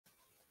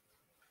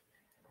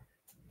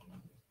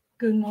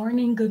Good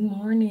morning, good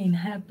morning.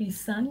 Happy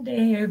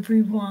Sunday,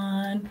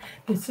 everyone.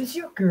 This is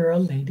your girl,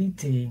 Lady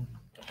D.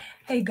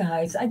 Hey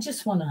guys, I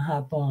just want to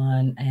hop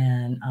on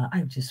and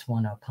I just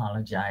want to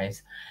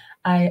apologize.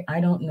 I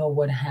don't know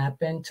what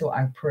happened to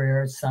our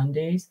prayer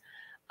Sundays.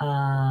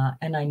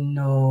 And I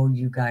know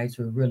you guys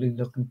were really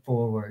looking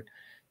forward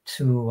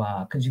to,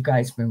 because you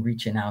guys been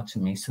reaching out to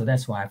me. So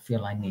that's why I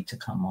feel I need to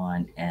come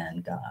on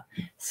and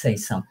say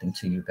something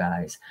to you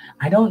guys.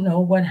 I don't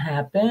know what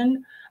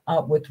happened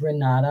with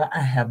Renata.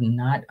 I have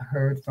not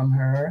heard from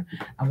her.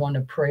 I want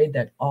to pray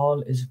that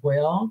all is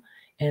well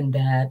and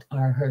that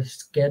her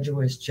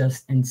schedule is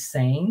just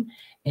insane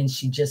and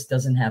she just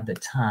doesn't have the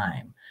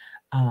time.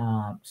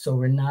 So,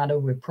 Renata,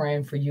 we're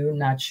praying for you.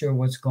 Not sure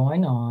what's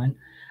going on.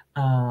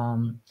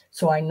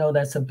 So, I know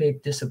that's a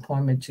big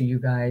disappointment to you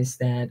guys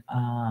that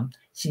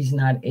she's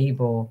not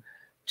able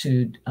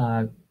to,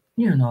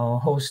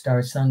 host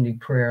our Sunday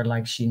prayer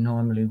like she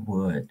normally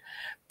would.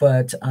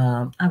 But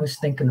I was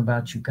thinking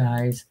about you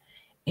guys,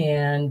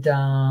 and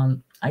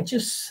I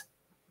just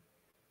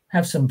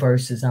have some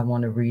verses I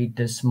want to read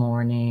this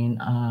morning.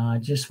 I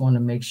just want to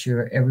make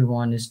sure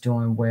everyone is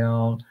doing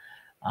well.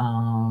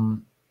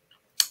 Um,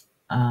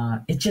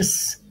 it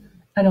just,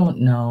 I don't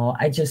know.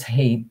 I just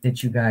hate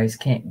that you guys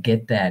can't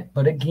get that.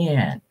 But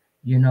again,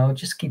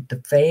 just keep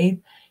the faith.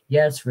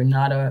 Yes,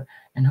 Renata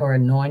and her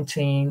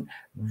anointing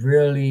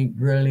really,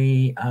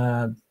 really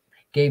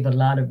gave a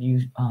lot of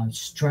you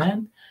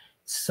strength.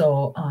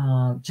 So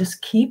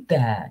just keep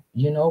that,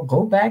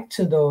 go back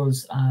to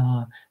those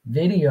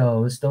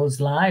videos,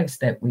 those lives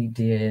that we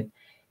did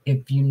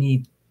if you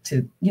need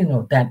to,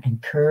 that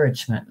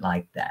encouragement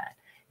like that.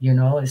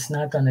 It's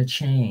not going to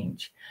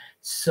change.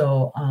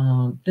 So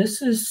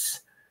this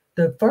is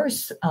the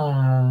first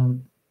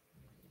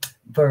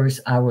verse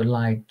I would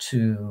like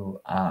to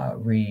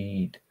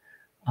read.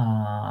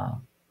 Uh,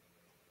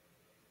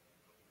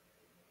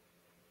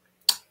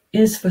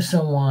 is for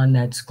someone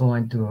that's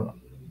going through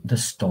the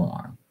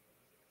storm.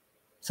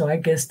 So I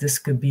guess this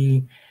could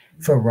be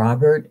for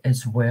Robert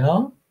as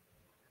well.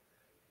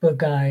 But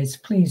guys,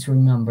 please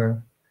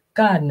remember,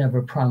 God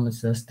never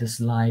promised us this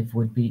life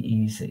would be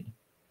easy.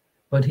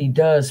 But he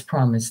does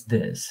promise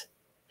this.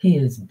 He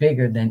is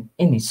bigger than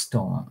any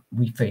storm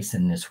we face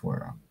in this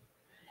world.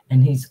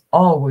 And he's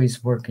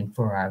always working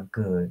for our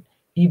good,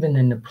 even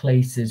in the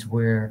places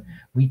where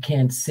we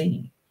can't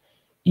see,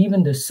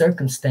 even the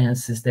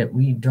circumstances that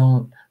we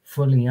don't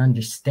fully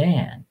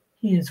understand.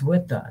 He is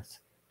with us,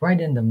 right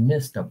in the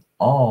midst of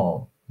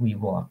all we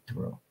walk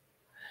through.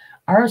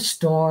 Our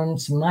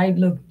storms might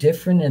look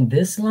different in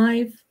this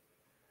life,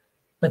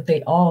 but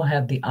they all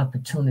have the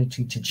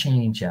opportunity to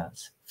change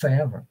us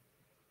forever.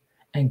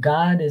 And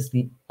God is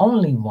the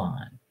only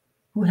one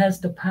who has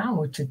the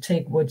power to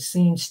take what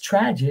seems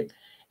tragic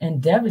and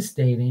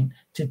devastating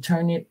to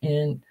turn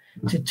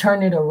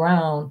it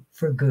around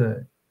for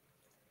good.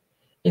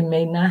 It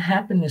may not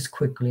happen as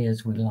quickly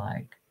as we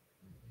like.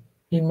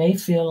 It may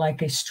feel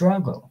like a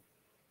struggle.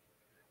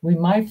 We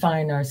might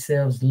find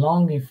ourselves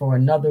longing for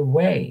another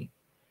way,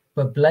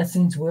 but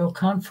blessings will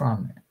come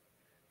from it.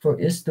 For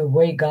it's the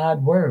way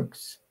God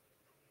works.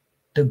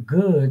 The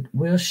good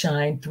will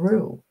shine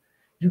through.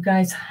 You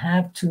guys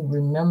have to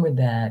remember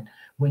that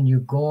when you're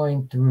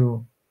going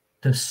through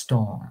the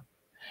storm.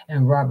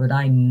 And Robert,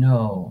 I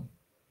know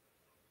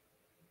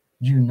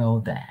you know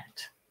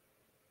that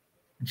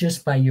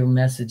just by your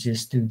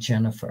messages to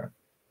Jennifer.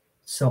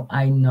 So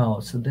I know.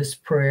 So this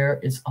prayer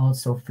is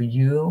also for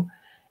you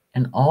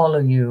and all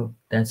of you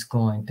that's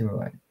going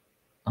through it.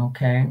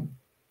 Okay?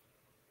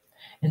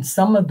 In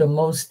some of the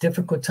most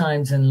difficult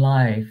times in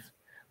life,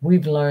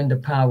 we've learned the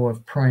power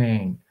of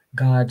praying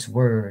God's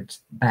words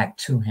back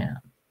to Him.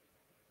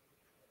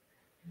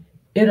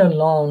 It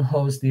alone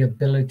holds the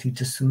ability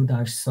to soothe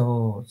our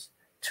souls,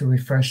 to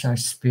refresh our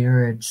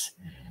spirits,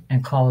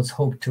 and cause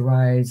hope to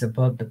rise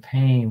above the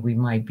pain we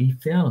might be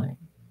feeling.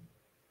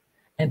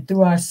 And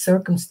through our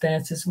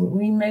circumstances,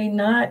 we may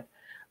not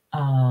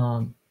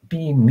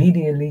be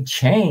immediately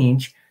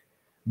changed,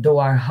 though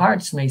our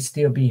hearts may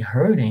still be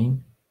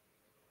hurting.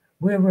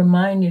 We're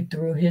reminded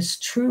through His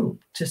truth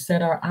to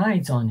set our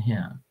eyes on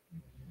Him.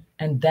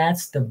 And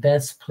that's the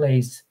best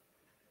place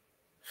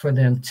for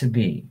them to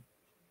be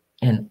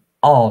in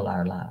all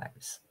our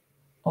lives.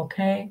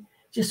 Okay?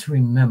 Just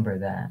remember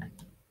that.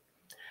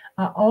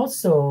 I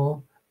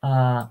also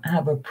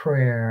have a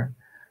prayer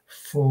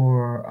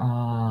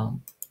for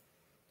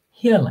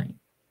healing.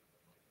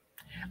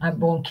 I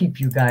won't keep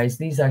you guys.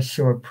 These are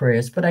short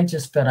prayers, but I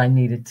just felt I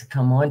needed to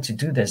come on to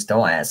do this.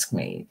 Don't ask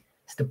me.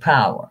 It's the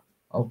power,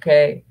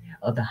 okay,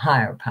 of the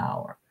higher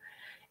power.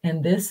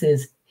 And this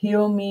is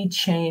heal me,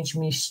 change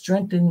me,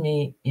 strengthen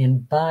me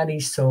in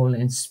body, soul,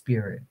 and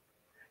spirit.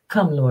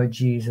 Come, Lord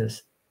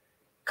Jesus,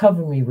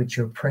 cover me with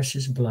your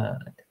precious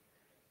blood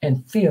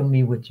and fill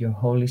me with your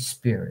Holy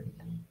Spirit.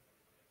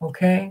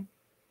 Okay?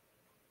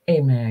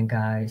 Amen,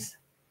 guys.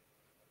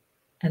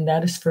 And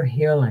that is for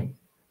healing.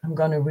 I'm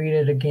going to read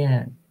it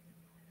again.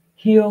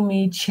 Heal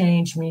me,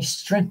 change me,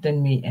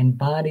 strengthen me in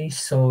body,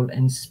 soul,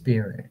 and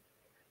spirit.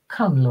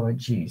 Come, Lord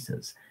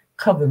Jesus,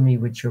 Cover me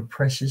with your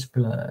precious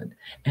blood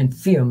and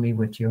fill me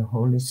with your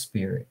Holy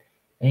Spirit.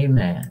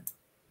 Amen.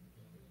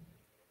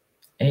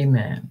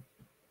 Amen.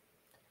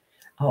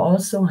 I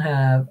also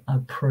have a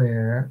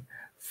prayer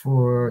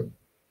for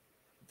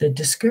the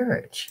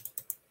discouraged.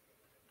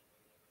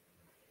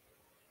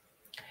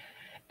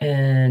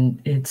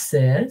 And it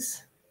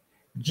says,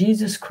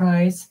 Jesus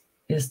Christ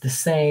is the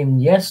same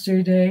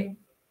yesterday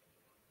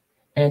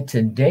and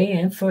today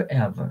and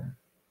forever.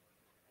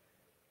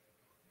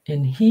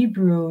 In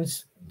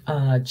Hebrews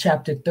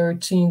chapter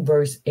 13,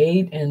 verse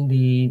 8, in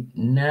the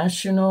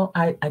national,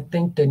 I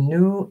think the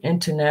New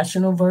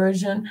International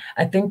Version,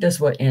 I think that's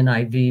what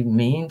NIV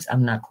means.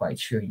 I'm not quite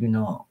sure. You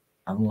know,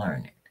 I'm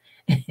learning.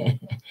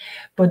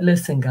 But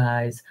listen,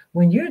 guys,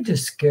 when you're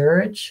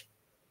discouraged,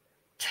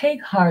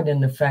 take heart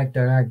in the fact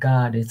that our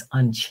God is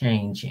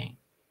unchanging.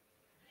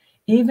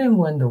 Even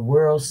when the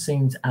world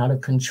seems out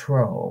of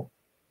control,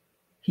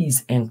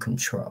 He's in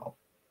control.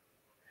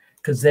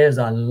 Because there's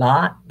a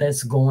lot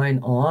that's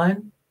going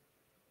on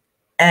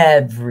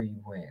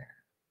everywhere.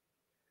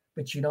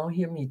 But you don't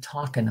hear me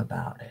talking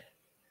about it.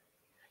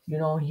 You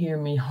don't hear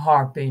me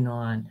harping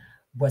on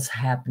what's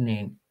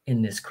happening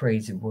in this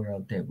crazy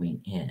world that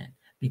we in.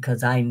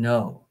 Because I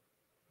know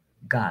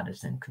God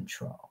is in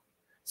control.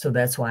 So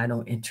that's why I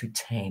don't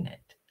entertain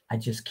it. I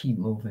just keep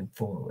moving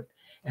forward.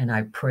 And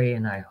I pray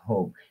and I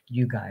hope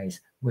you guys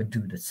would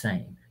do the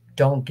same.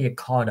 Don't get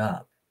caught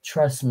up.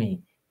 Trust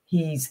me,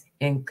 He's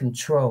in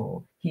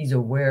control. He's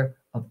aware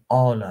of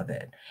all of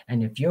it.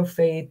 And if your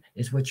faith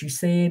is what you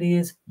say it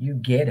is, you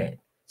get it.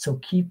 So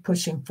keep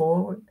pushing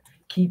forward.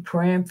 Keep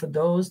praying for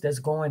those that's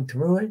going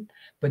through it.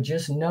 But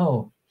just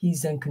know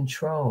He's in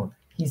control.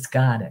 He's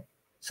got it.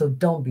 So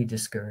don't be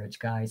discouraged,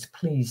 guys.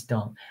 Please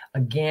don't.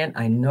 Again,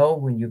 I know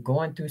when you're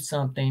going through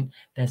something,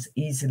 that's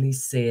easily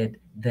said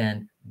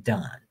than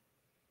done.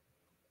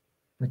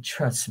 But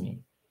trust me,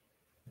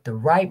 the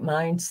right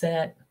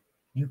mindset,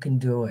 you can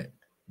do it.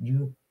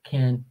 You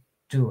can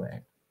do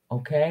it.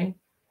 Okay?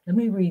 Let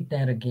me read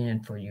that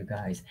again for you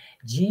guys.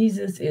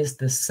 Jesus is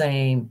the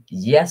same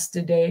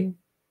yesterday,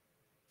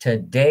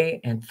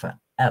 today, and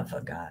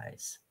forever,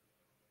 guys.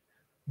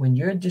 When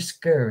you're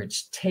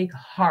discouraged, take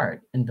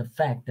heart in the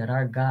fact that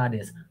our God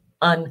is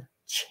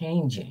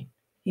unchanging.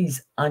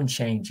 He's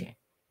unchanging.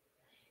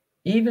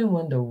 Even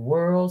when the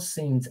world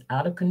seems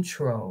out of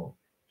control,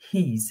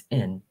 He's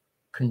in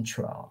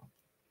control.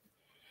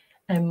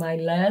 And my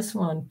last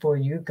one for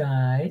you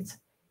guys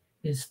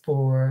is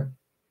for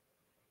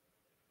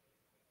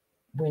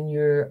when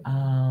you're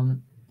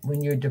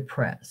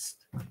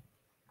depressed.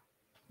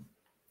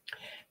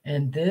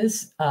 And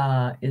this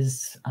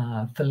is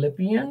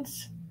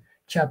Philippians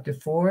chapter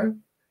 4,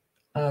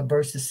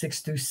 verses 6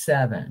 through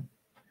 7.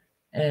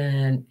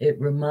 And it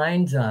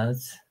reminds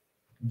us,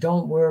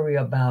 don't worry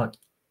about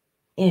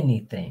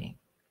anything.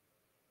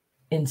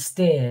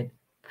 Instead,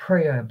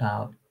 pray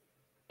about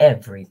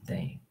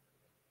everything.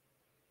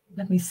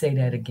 Let me say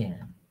that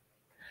again.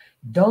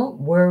 Don't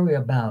worry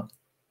about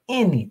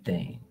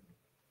anything.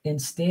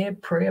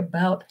 Instead, pray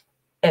about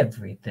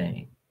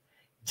everything.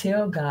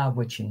 Tell God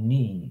what you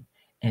need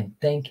and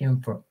thank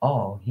Him for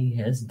all He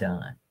has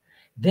done.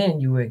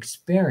 Then you will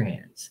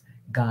experience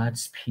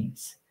God's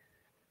peace,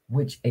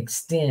 which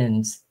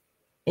extends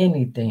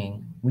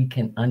anything we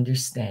can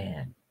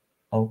understand.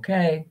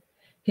 Okay?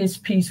 His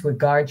peace will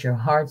guard your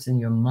hearts and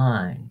your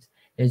minds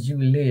as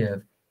you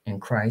live in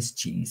Christ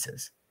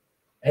Jesus.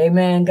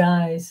 Amen,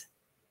 guys.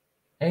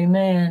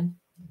 Amen.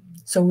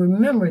 So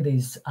remember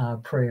these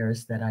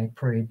prayers that I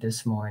prayed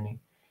this morning,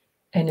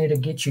 and it'll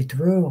get you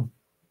through.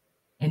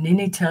 And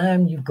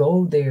anytime you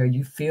go there,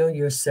 you feel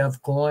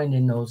yourself going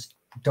in those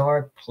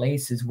dark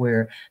places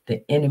where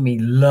the enemy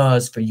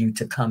loves for you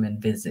to come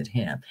and visit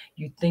him.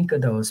 You think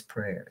of those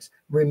prayers.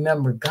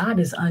 Remember, God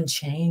is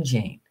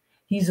unchanging.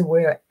 He's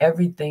aware of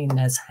everything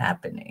that's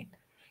happening.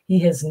 He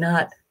has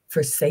not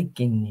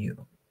forsaken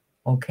you.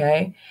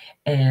 Okay?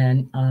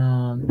 And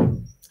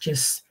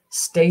just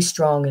stay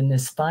strong in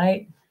this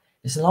fight.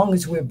 As long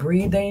as we're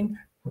breathing,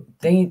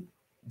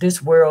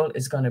 this world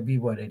is going to be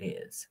what it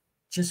is.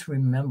 Just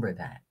remember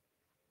that.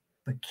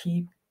 But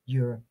keep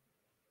your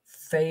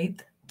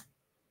faith,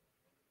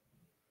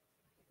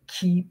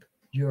 keep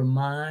your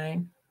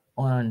mind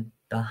on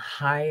the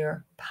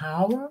higher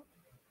power.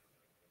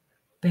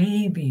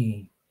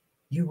 Baby,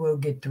 you will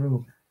get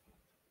through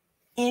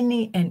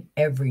any and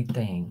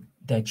everything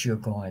that you're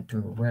going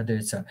through, whether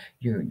it's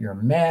your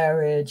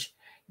marriage,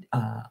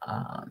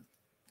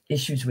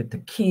 issues with the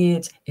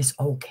kids. It's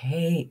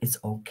okay. It's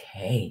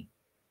okay.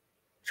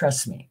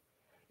 Trust me.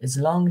 As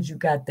long as you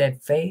got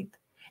that faith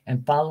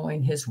and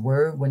following His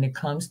word when it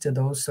comes to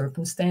those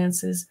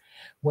circumstances,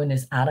 when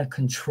it's out of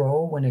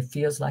control, when it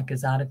feels like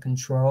it's out of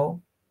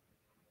control,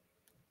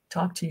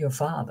 talk to your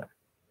Father.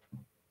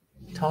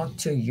 Talk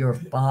to your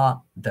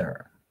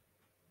Father.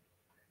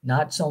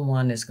 Not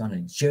someone that's going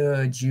to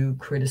judge you,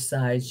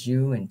 criticize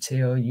you, and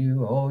tell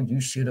you, oh, you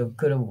should have,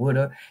 could have, would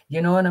have.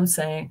 You know what I'm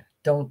saying?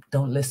 Don't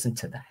listen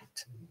to that.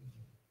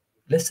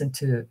 Listen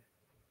to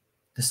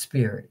the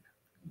Spirit.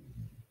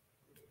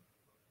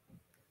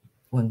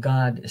 when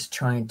God is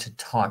trying to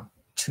talk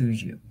to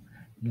you,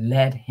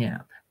 let him.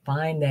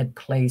 Find that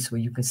place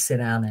where you can sit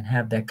down and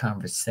have that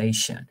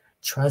conversation.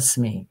 Trust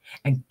me,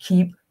 and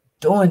keep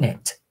doing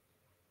it.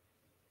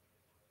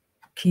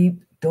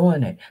 Keep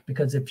doing it.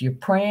 Because if you're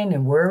praying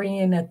and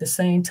worrying at the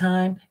same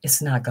time,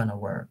 it's not going to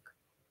work.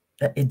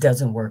 It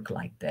doesn't work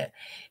like that.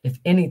 If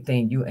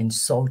anything, you're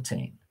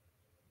insulting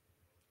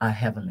our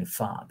Heavenly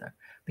Father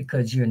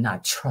because you're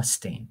not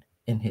trusting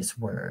in his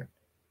word.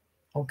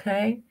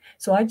 Okay,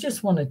 so I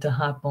just wanted to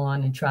hop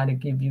on and try to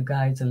give you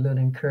guys a little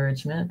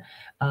encouragement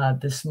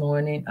this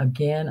morning.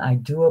 Again, I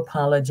do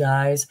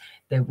apologize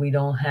that we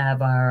don't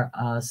have our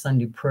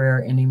Sunday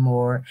prayer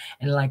anymore.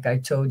 And like I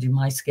told you,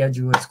 my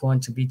schedule is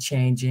going to be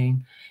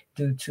changing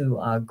due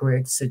to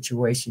Greg's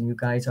situation. You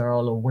guys are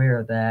all aware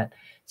of that.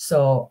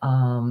 So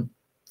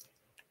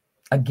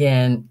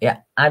again, yeah,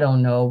 I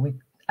don't know.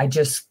 I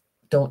just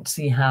don't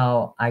see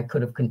how I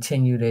could have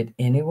continued it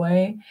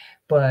anyway,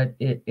 but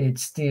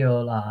it's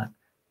still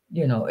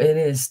it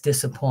is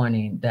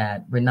disappointing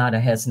that Renata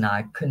has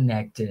not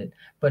connected.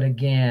 But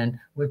again,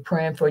 we're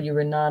praying for you,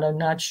 Renata.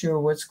 Not sure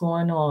what's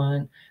going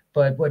on,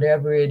 but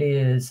whatever it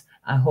is,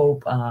 I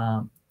hope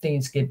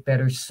things get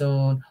better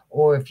soon.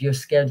 Or if your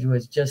schedule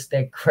is just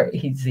that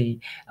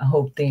crazy, I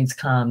hope things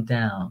calm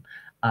down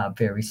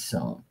very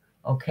soon.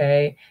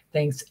 Okay,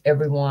 thanks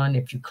everyone.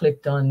 If you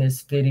clicked on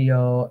this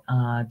video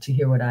to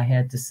hear what I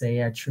had to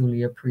say, I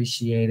truly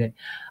appreciate it.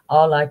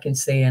 All I can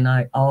say, and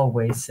I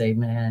always say,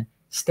 man,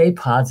 stay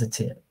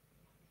positive.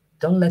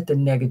 Don't let the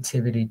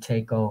negativity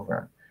take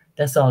over.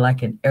 That's all I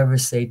can ever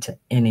say to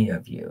any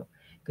of you,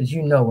 because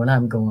you know what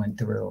I'm going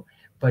through.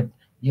 But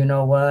you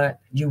know what?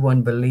 You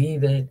wouldn't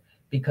believe it,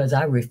 because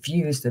I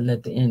refuse to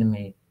let the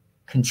enemy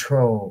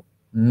control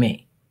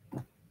me.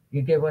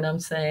 You get what I'm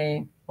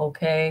saying?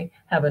 Okay.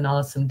 Have an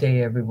awesome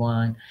day,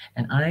 everyone.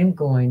 And I'm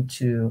going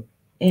to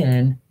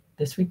end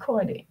this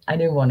recording. I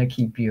didn't want to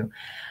keep you.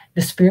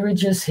 The spirit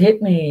just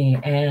hit me,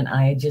 and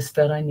I just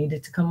felt I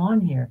needed to come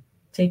on here.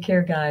 Take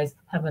care, guys.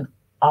 Have an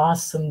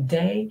awesome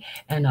day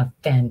and a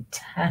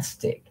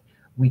fantastic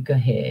week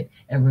ahead.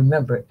 And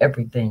remember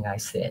everything I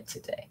said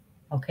today.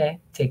 Okay?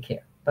 Take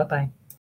care. Bye-bye.